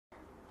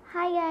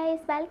Hi guys,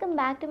 welcome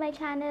back to my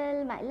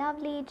channel, my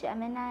lovely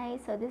Gemini.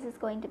 So this is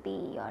going to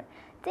be your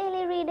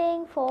daily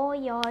reading for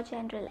your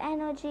general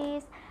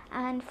energies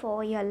and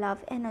for your love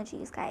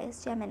energies,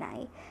 guys,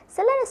 Gemini.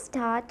 So let us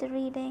start the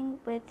reading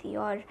with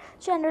your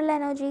general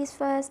energies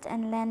first,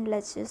 and then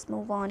let's just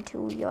move on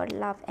to your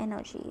love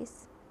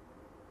energies.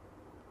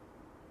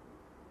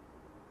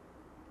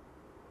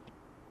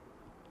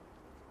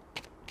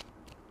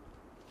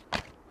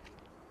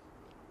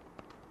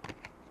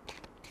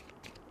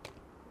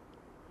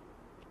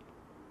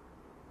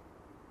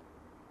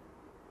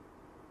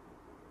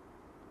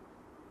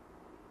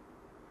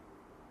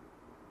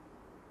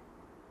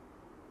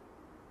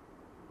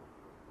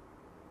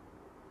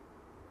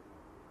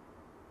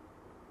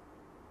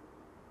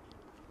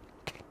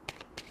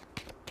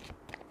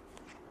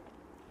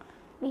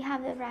 We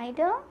have the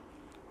Rider.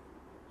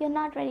 You're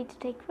not ready to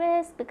take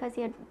risks because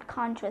you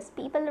can't trust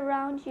people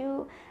around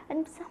you,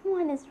 and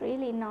someone is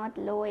really not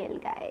loyal,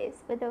 guys.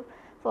 With the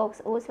folks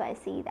also I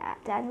see that,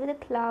 and with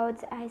the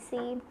Clouds I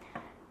see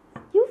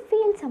you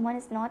feel someone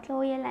is not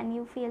loyal and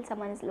you feel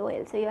someone is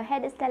loyal. So your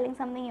head is telling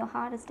something, your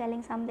heart is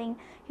telling something,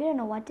 you don't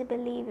know what to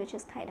believe, you're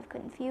just kind of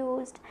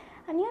confused,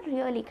 and you're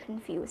really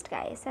confused,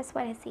 guys. That's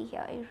what I see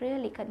here. You're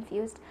really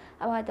confused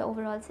about the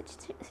overall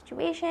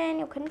situation.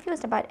 You're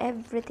confused about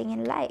everything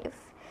in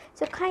life.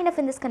 So kind of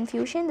in this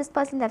confusion, this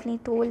person definitely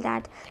told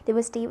that they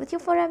will stay with you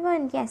forever,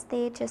 and yes,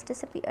 they just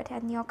disappeared,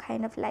 and you're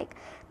kind of like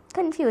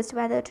confused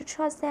whether to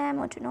trust them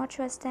or to not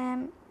trust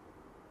them.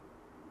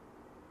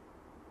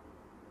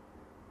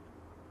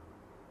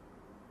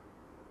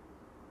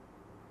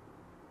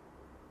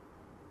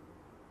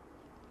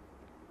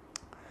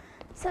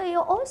 So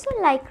you're also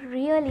like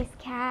really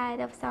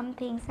scared of some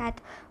things that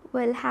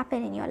will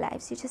happen in your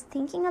lives. You're just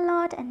thinking a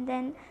lot and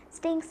then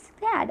staying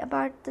scared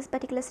about this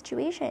particular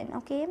situation.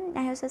 Okay,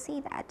 I also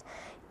see that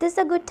this is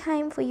a good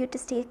time for you to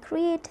stay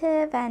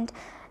creative and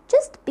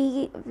just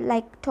be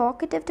like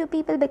talkative to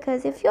people,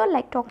 because if you're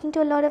like talking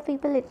to a lot of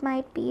people, it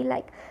might be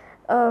like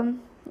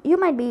you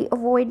might be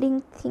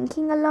avoiding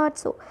thinking a lot.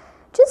 So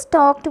just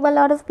talk to a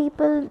lot of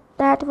people.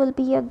 That will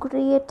be a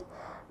great,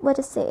 what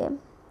to say,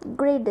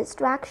 great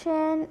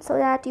distraction, so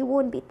that you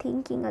won't be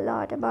thinking a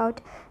lot about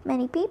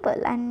many people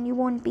and you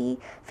won't be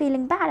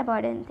feeling bad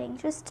about anything.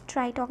 Just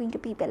try talking to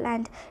people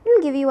and it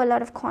will give you a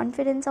lot of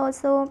confidence.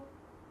 Also,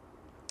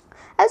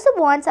 I also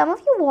want, some of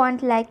you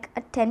want like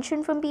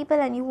attention from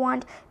people and you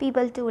want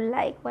people to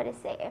like, what to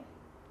say,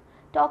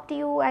 talk to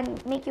you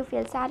and make you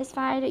feel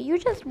satisfied. You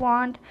just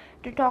want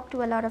to talk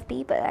to a lot of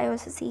people. I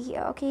also see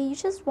here, okay, you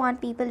just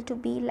want people to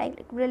be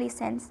like really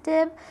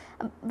sensitive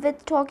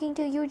with talking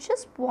to you.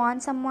 Just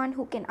want someone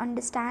who can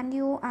understand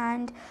you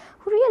and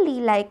who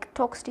really like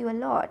talks to you a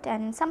lot.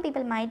 And some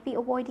people might be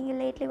avoiding you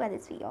lately, whether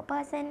it's your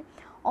person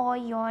or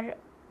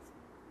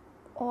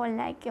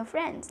like your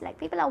friends. Like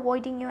people are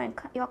avoiding you and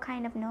you're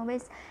kind of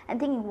nervous and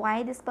thinking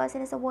why this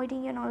person is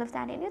avoiding you and all of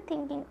that, and you're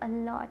thinking a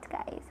lot,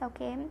 guys.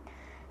 Okay,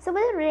 so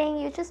with a ring,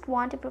 you just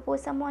want to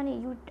propose someone,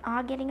 you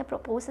are getting a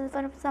proposal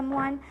from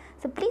someone.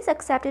 So please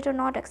accept it or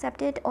not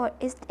accept it, or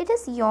it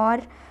is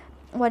your,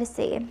 what to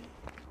say,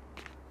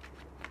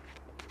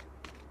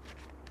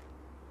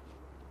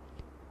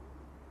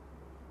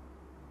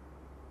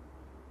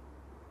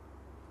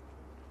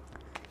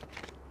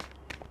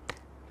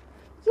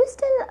 you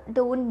still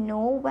don't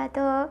know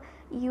whether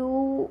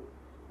you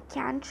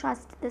can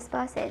trust this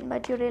person,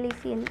 but you really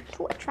feel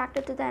too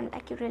attracted to them,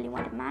 like you really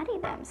want to marry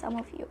them, some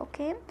of you.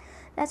 Okay,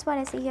 that's what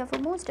I see here for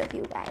most of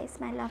you guys,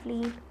 my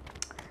lovely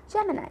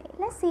Gemini.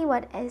 Let's see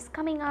what is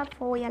coming up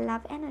for your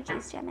love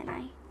energies,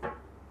 Gemini.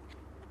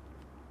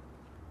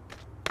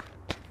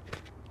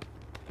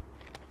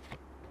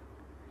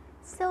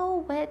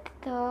 So with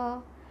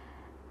the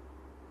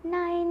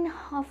 9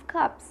 of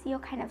Cups, you're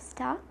kind of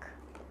stuck.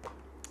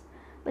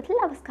 With the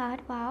Lovers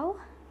card, wow,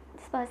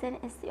 this person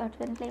is your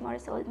twin flame or a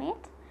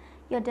soulmate.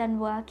 You're done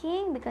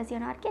working because you're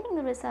not getting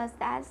the results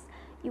as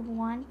you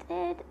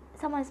wanted.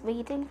 Someone's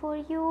waiting for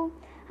you,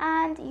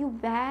 and you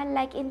were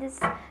like in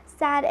this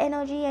sad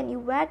energy and you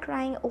were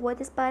crying over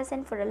this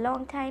person for a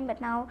long time,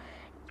 but now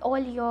all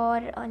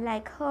your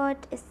like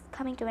hurt is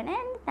coming to an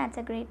end. That's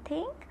a great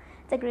thing.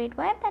 It's a great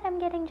vibe that I'm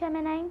getting,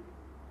 Gemini.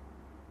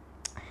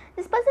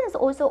 This person is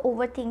also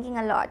overthinking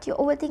a lot. You're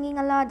overthinking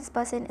a lot. This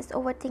person is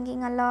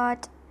overthinking a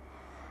lot,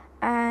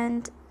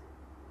 and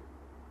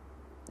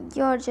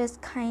you're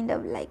just kind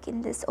of like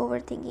in this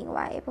overthinking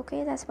vibe.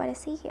 Okay, that's what I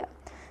see here.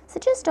 So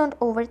just don't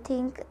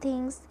overthink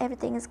things.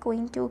 Everything is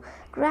going to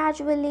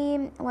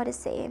gradually, what to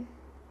say,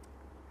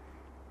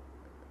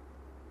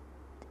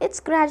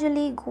 it's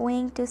gradually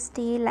going to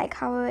stay like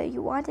however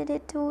you wanted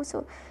it to.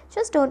 So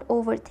just don't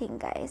overthink,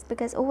 guys,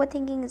 because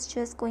overthinking is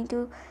just going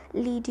to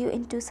lead you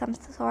into some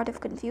sort of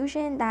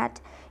confusion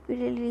that you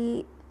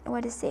really,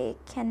 what to say,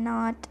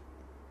 cannot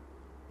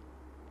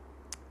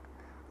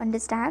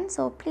understand.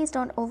 So please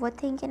don't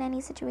overthink in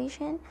any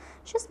situation.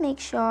 Just make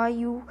sure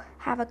you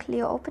have a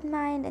clear open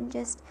mind and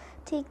just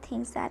take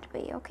things that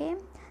way. Okay,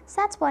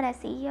 so that's what I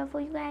see here for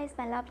you guys,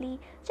 my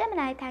lovely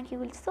Gemini. Thank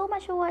you so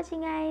much for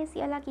watching, guys.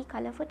 Your lucky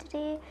color for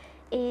today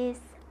is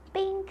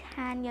pink,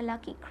 and your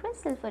lucky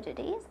crystal for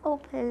today is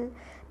opal.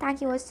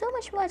 Thank you all so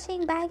much for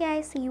watching. Bye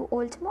guys, see you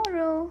all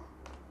tomorrow.